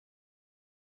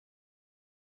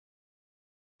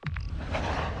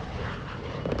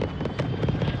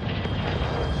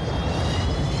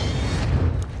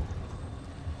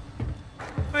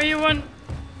Where you want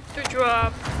to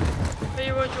drop? Where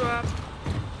you want to drop?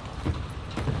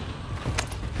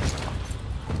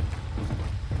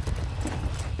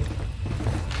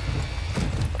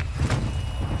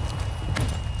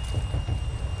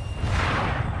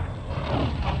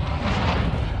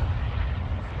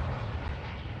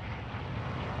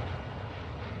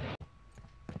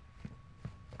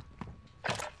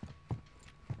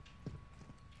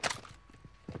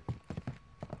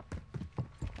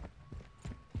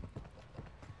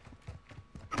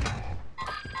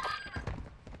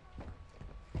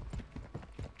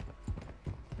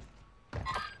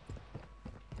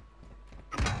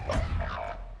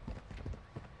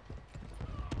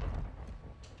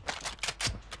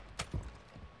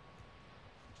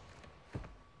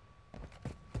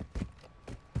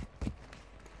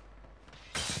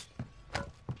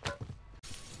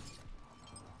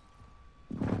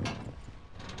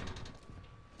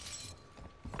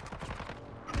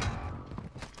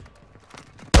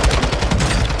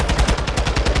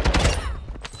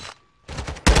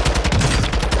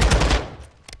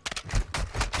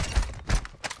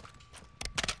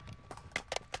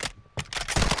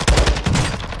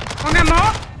 Okay,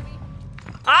 more?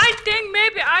 I think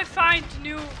maybe I find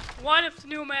one of the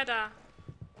new meta.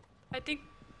 I think.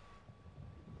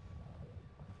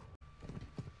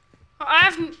 Oh,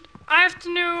 I have the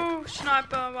new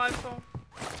sniper rifle.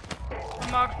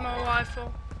 Marksman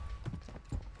rifle.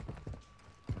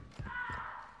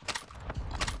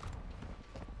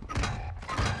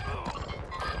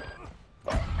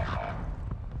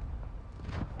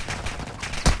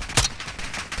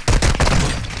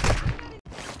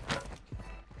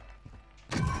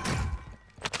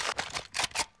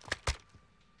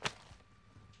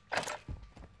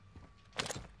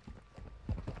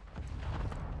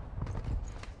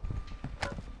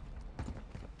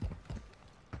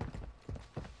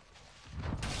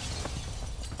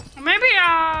 Maybe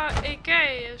AK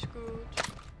is good.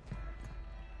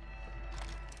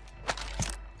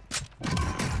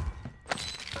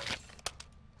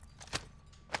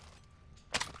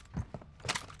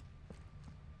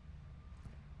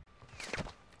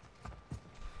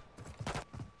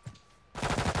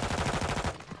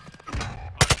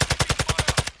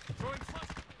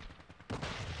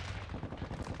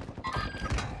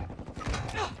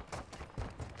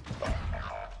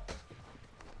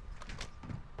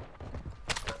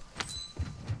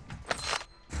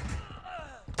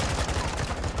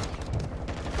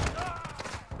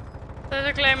 There's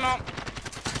a claymore.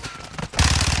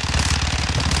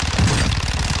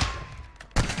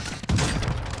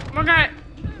 Okay.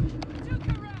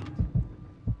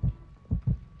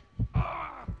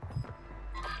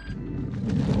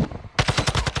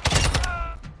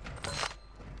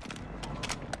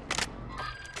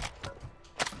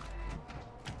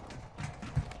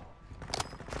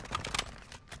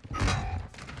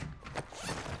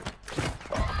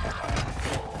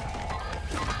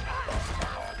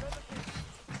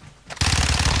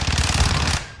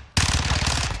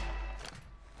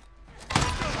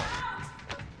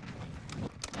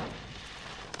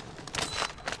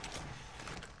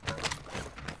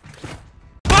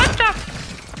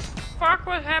 What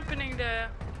was happening there?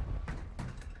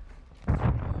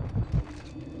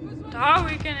 How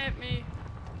he can hit me?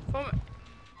 From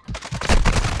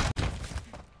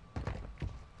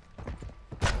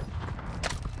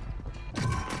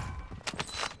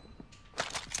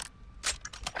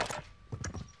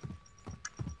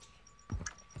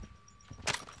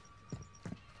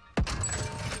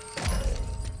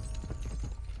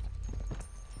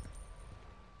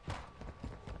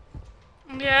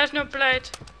he has no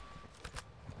plate.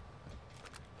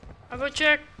 I will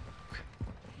check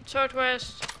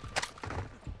southwest.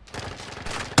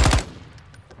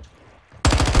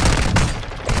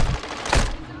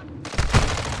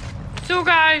 Two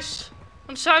guys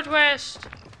on southwest.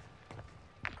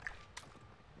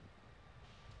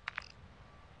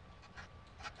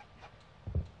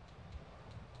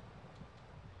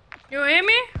 You hear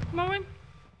me, Moen?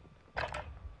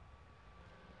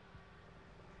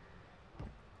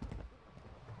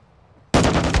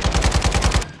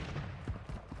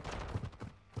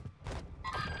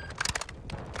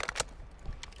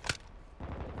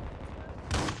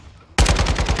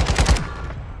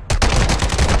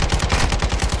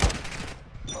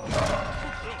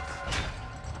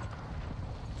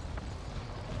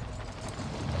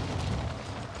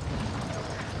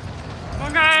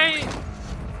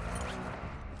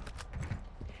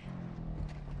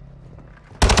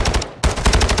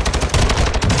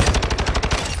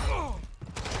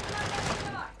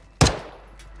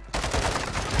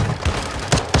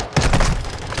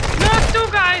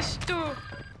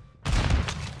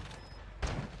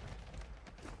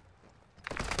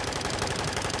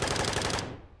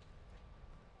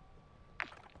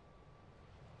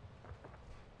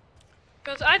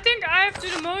 But I think I have to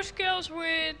do the most kills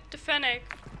with the Fennec.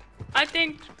 I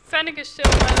think Fennec is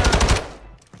still better.